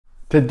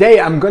Today,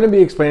 I'm going to be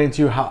explaining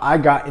to you how I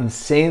got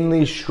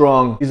insanely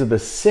strong. These are the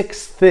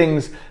 6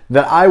 things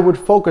that I would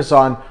focus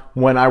on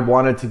when I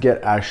wanted to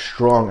get as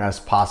strong as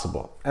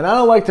possible. And I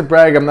don't like to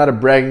brag, I'm not a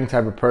bragging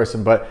type of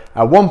person, but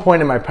at one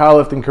point in my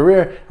powerlifting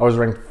career, I was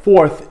ranked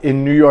 4th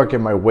in New York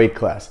in my weight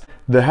class.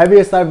 The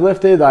heaviest I've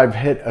lifted, I've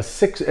hit a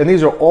 6, and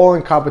these are all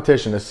in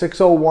competition, a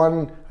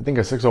 601, I think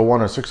a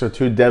 601 or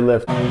 602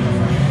 deadlift.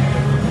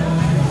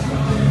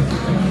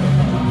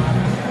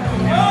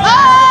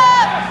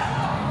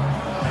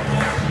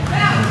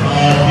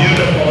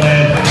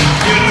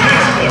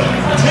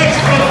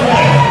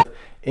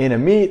 In a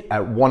meet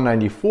at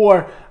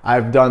 194,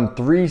 I've done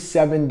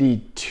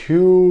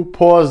 372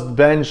 paused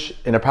bench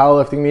in a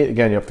powerlifting meet.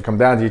 Again, you have to come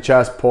down to your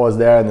chest, pause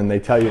there, and then they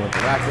tell you what the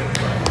rack is.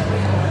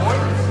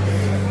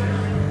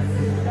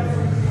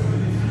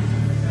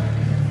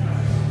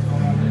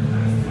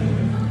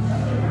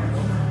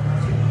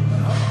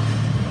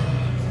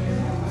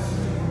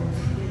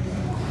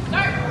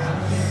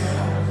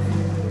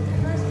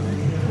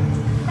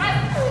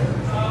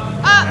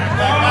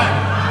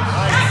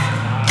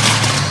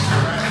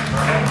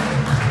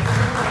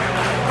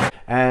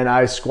 And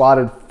I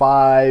squatted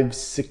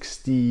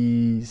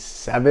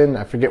 567.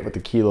 I forget what the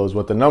kilos,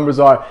 what the numbers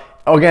are.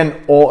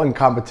 Again, all in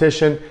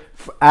competition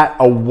at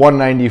a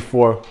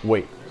 194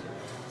 weight.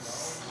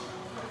 Let's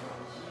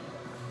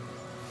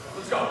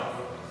go.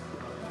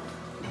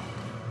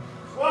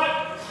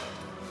 Squat.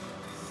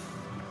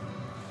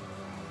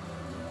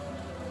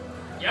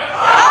 Yep.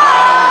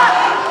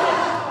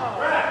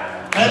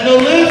 And the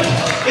lift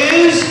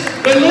is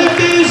good.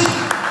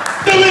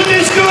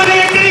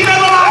 Anthony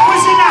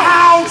Bevilacqua's in the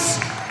house.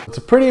 It's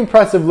a pretty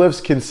impressive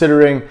lifts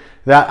considering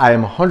that I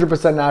am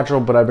 100% natural,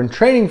 but I've been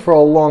training for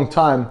a long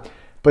time.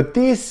 But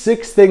these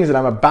 6 things that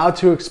I'm about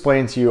to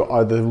explain to you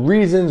are the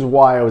reasons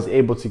why I was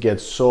able to get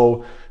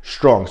so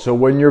strong. So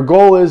when your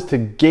goal is to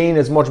gain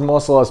as much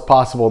muscle as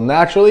possible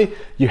naturally,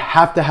 you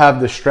have to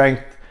have the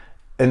strength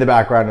in the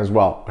background as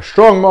well. A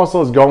strong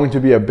muscle is going to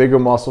be a bigger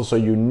muscle, so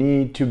you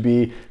need to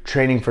be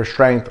training for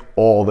strength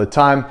all the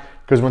time.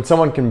 Because when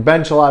someone can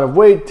bench a lot of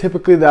weight,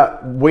 typically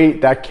that weight,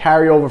 that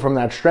carryover from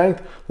that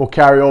strength will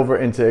carry over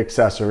into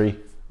accessory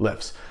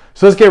lifts.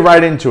 So let's get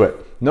right into it.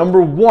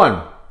 Number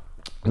 1,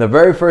 the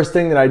very first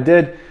thing that I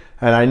did,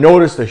 and I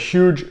noticed a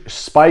huge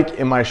spike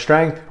in my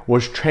strength,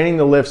 was training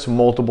the lifts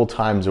multiple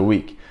times a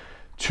week.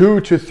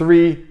 2 to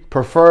 3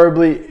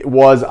 preferably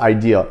was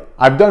ideal.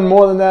 I've done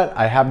more than that.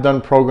 I have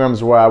done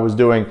programs where I was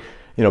doing,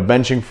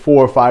 benching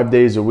 4 or 5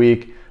 days a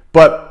week,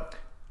 but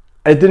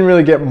I didn't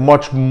really get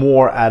much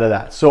more out of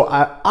that. So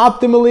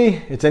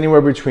optimally, it's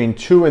anywhere between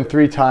 2 and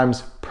 3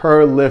 times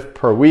per lift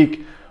per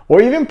week,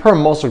 or even per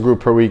muscle group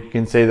per week, you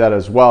can say that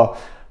as well.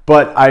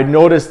 But I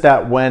noticed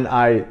that when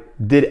I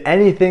did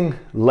anything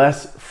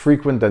less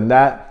frequent than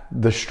that,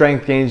 the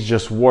strength gains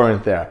just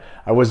weren't there.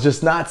 I was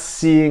just not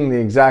seeing the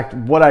exact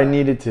what I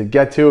needed to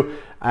get to,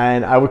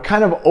 and I would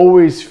kind of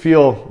always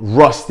feel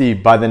rusty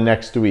by the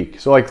next week.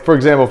 So like, for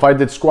example, if I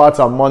did squats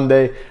on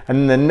Monday and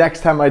then the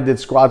next time I did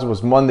squats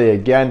was Monday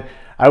again,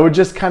 I would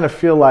just kind of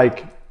feel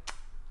like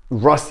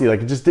rusty,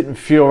 like it just didn't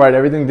feel right.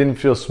 Everything didn't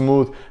feel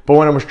smooth. But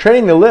when I was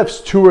training the lifts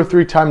 2 or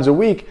 3 times a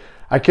week,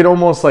 I could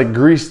almost like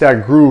grease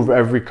that groove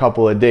every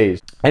couple of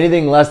days.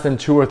 Anything less than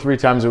 2 or 3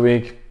 times a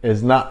week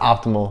is not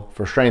optimal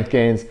for strength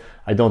gains.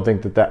 I don't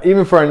think that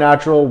even for a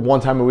natural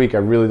 1 time a week, I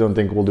really don't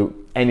think will do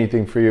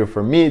anything for you.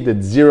 For me, it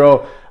did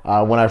 0.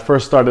 When I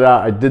first started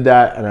out, I did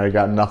that and I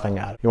got nothing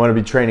out of it. You want to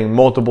be training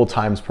multiple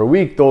times per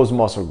week, those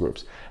muscle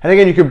groups. And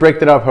again, you could break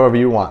that up however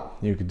you want.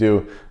 You could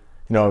do,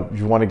 if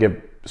you want to get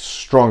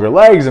stronger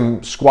legs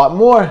and squat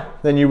more,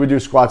 then you would do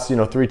squats,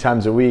 3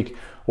 times a week.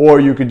 Or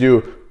you could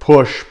do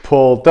push,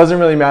 pull. Doesn't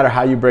really matter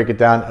how you break it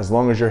down as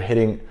long as you're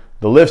hitting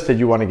the lifts that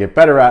you want to get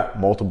better at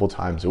multiple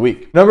times a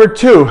week. Number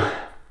 2,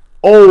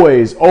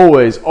 always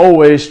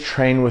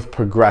train with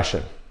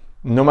progression.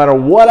 No matter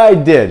what I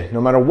did,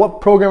 no matter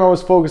what program I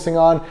was focusing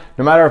on,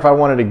 no matter if I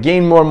wanted to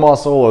gain more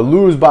muscle or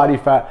lose body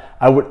fat,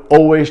 I would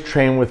always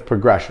train with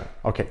progression.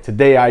 Okay,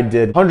 today I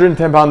did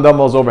 110-pound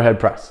dumbbells overhead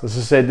press. Let's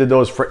just say I did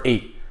those for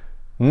 8.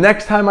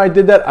 Next time I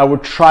did that, I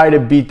would try to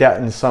beat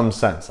that in some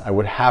sense. I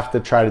would have to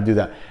try to do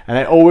that. And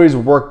I always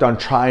worked on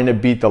trying to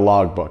beat the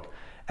logbook.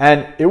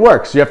 And it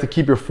works. You have to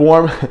keep your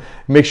form,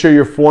 make sure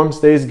your form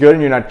stays good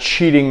and you're not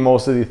cheating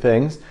most of the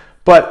things.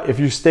 But if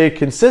you stay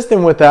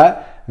consistent with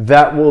that,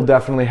 that will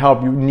definitely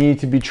help. You need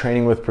to be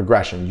training with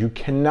progression. You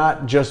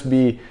cannot just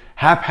be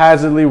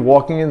haphazardly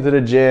walking into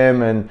the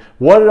gym and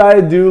what did I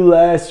do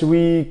last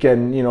week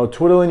and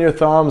twiddling your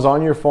thumbs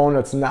on your phone.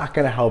 That's not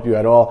going to help you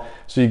at all.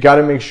 So you got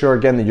to make sure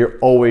again that you're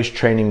always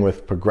training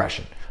with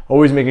progression.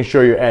 Always making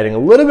sure you're adding a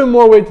little bit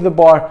more weight to the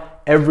bar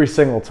every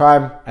single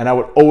time. And I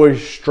would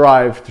always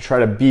strive to try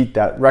to beat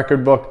that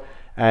record book.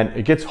 And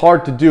it gets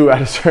hard to do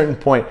at a certain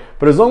point,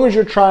 but as long as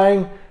you're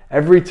trying,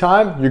 every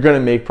time, you're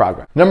gonna make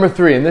progress. Number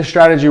 3, and this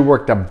strategy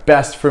worked the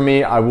best for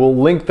me. I will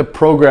link the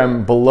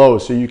program below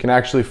so you can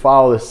actually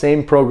follow the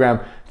same program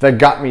that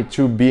got me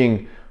to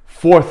being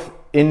 4th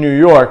in New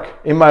York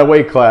in my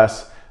weight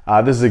class.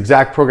 This is the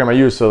exact program I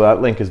use, so that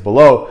link is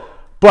below.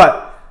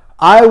 But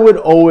I would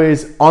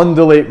always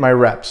undulate my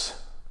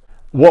reps.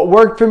 What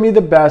worked for me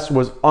the best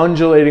was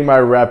undulating my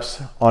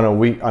reps on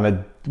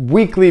a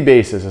weekly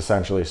basis,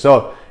 essentially.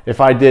 So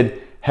if I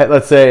did,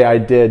 let's say I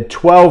did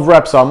 12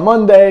 reps on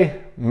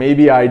Monday,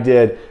 maybe I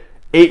did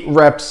 8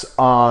 reps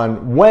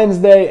on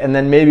Wednesday, and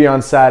then maybe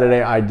on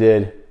Saturday I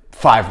did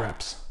 5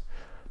 reps.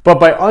 But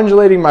by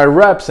undulating my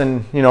reps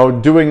and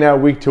doing that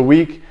week to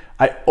week,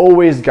 I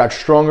always got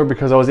stronger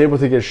because I was able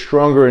to get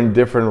stronger in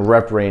different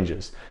rep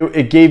ranges.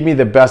 It gave me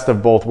the best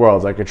of both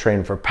worlds. I could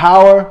train for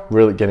power,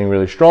 getting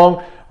really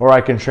strong, or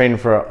I can train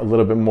for a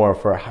little bit more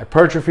for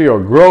hypertrophy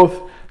or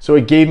growth. So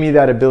it gave me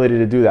that ability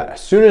to do that.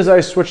 As soon as I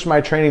switched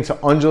my training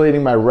to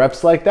undulating my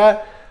reps like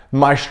that,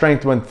 my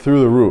strength went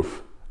through the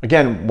roof.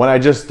 Again, when I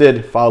just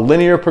did a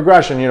linear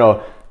progression,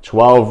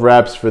 12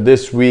 reps for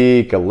this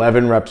week,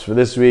 11 reps for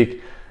this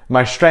week,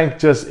 my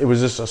strength it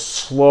was just a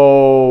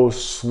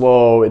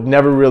slow, it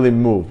never really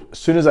moved. As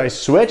soon as I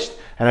switched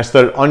and I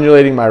started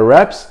undulating my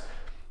reps,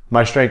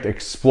 my strength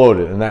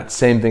exploded. And that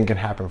same thing can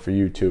happen for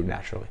you too,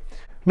 naturally.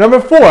 Number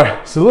 4,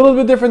 it's a little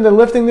bit different than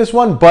lifting this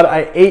one, but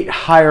I ate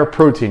higher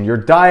protein. Your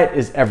diet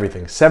is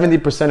everything.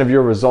 70% of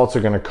your results are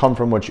gonna come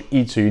from what you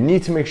eat. So you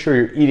need to make sure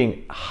you're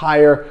eating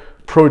higher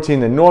protein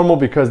than normal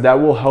because that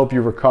will help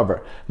you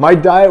recover. My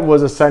diet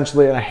was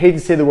essentially, and I hate to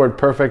say the word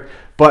perfect,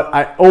 but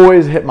I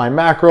always hit my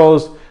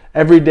macros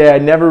every day. I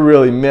never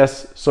really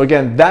miss. So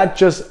again, that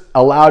just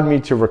allowed me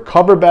to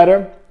recover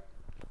better.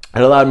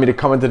 It allowed me to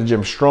come into the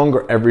gym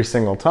stronger every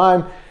single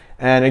time.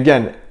 And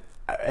again,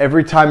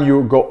 every time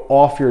you go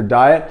off your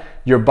diet,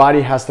 your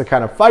body has to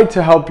kind of fight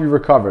to help you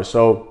recover.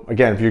 So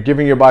again, if you're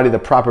giving your body the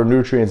proper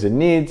nutrients it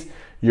needs,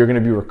 you're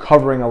gonna be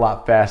recovering a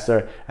lot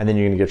faster, and then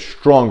you're gonna get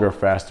stronger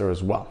faster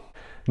as well.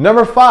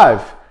 Number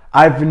 5,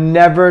 I've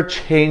never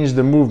changed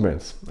the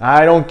movements.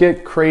 I don't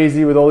get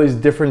crazy with all these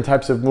different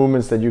types of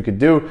movements that you could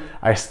do.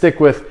 I stick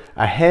with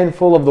a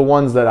handful of the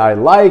ones that I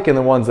like and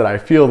the ones that I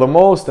feel the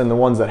most and the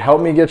ones that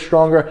help me get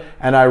stronger,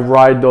 and I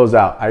ride those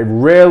out. I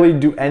rarely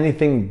do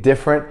anything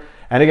different.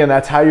 And again,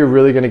 that's how you're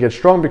really gonna get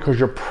strong, because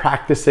you're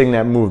practicing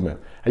that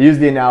movement. I use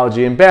the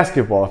analogy in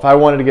basketball. If I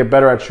wanted to get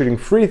better at shooting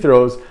free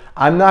throws,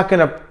 I'm not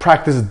gonna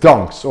practice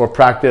dunks or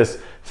practice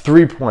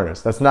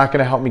 3-pointers. That's not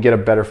gonna help me get a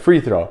better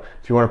free throw.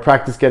 If you wanna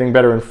practice getting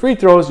better in free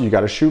throws, you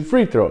gotta shoot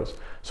free throws.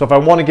 So if I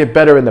wanna get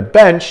better in the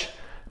bench,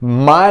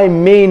 my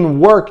main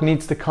work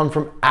needs to come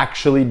from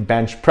actually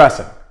bench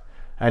pressing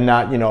and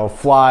not,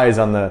 flies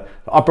on the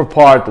upper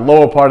part, the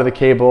lower part of the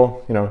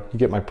cable. You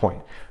get my point.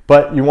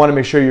 But you wanna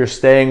make sure you're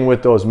staying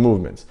with those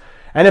movements.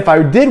 And if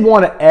I did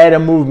wanna add a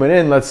movement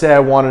in, let's say I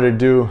wanted to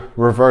do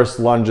reverse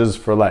lunges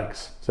for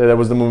legs. Say that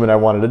was the movement I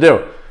wanted to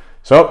do.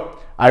 So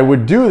I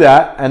would do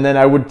that, and then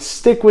I would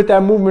stick with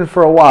that movement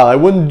for a while. I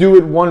wouldn't do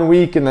it 1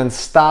 week and then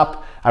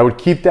stop. I would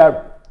keep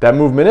that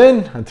movement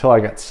in until I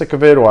got sick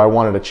of it, or I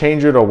wanted to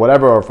change it or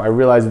whatever, or if I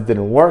realized it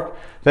didn't work,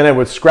 then I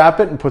would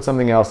scrap it and put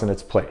something else in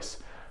its place.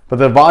 But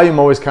the volume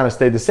always kind of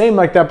stayed the same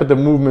like that, but the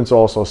movements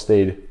also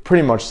stayed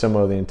pretty much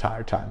similar the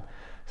entire time.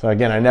 So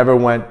again, I never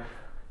went,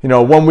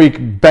 1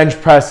 week bench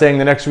pressing,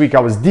 the next week I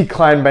was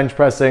decline bench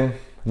pressing,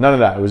 none of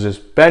that. It was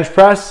just bench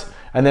press,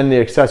 and then the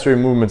accessory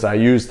movements I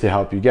use to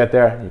help you get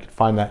there. You can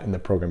find that in the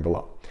program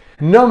below.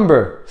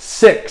 Number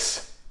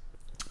 6,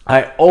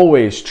 I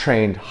always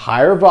trained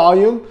higher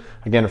volume.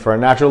 Again, for a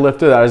natural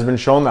lifter, that has been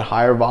shown that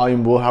higher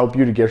volume will help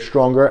you to get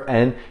stronger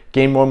and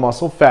gain more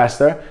muscle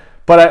faster.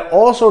 But I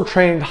also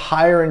trained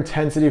higher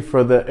intensity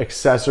for the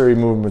accessory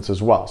movements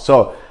as well.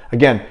 So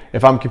again,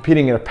 if I'm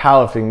competing in a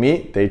powerlifting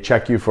meet, they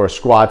check you for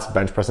squats,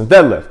 bench press, and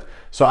deadlift.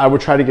 So I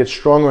would try to get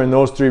stronger in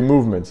those 3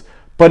 movements.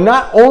 But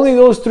not only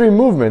those 3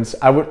 movements,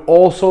 I would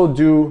also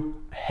do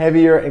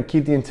heavier and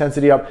keep the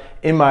intensity up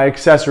in my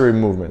accessory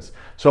movements.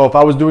 So if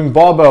I was doing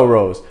barbell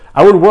rows,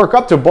 I would work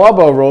up to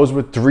barbell rows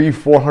with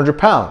 300-400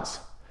 pounds.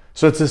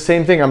 So it's the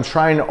same thing. I'm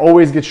trying to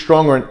always get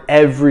stronger in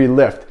every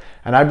lift.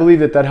 And I believe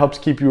that helps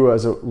keep you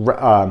as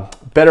a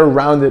better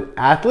rounded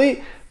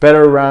athlete,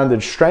 better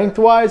rounded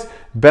strength-wise,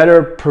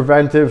 better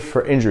preventive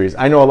for injuries.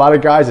 I know a lot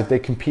of guys, if they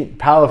compete in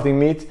powerlifting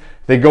meets,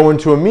 they go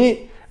into a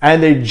meet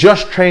and they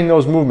just train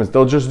those movements.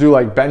 They'll just do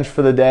like bench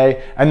for the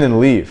day and then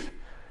leave.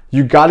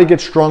 You got to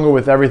get stronger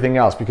with everything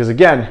else, because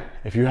again,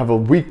 if you have a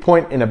weak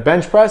point in a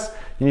bench press,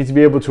 you need to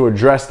be able to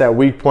address that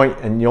weak point,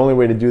 and the only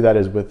way to do that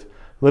is with a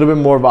little bit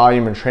more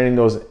volume and training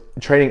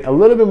a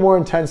little bit more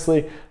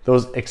intensely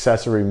those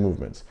accessory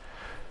movements.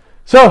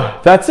 So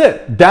that's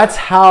it. That's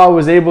how I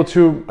was able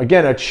to,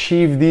 again,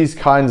 achieve these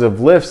kinds of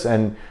lifts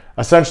and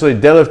essentially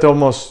deadlift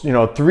almost,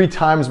 3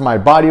 times my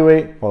body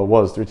weight. Well, it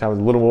was 3 times,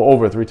 a little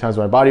over 3 times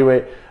my body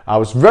weight. I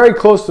was very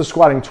close to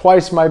squatting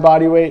twice my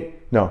body weight.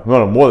 No,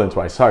 more than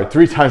twice. Sorry,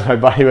 3 times my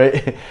body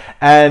weight.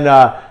 And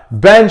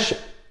bench,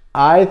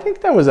 I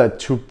think that was at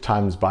 2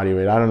 times body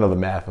weight. I don't know the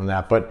math on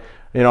that, but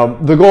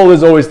the goal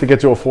is always to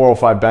get to a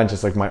 405 bench.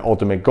 It's like my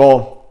ultimate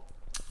goal.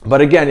 But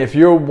again, if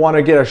you want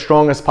to get as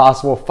strong as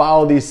possible,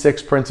 follow these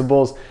 6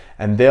 principles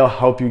and they'll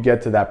help you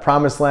get to that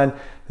promised land.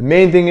 The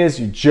main thing is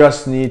you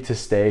just need to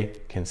stay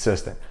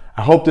consistent.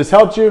 I hope this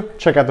helped you.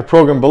 Check out the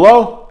program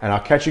below, and I'll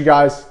catch you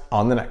guys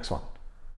on the next one.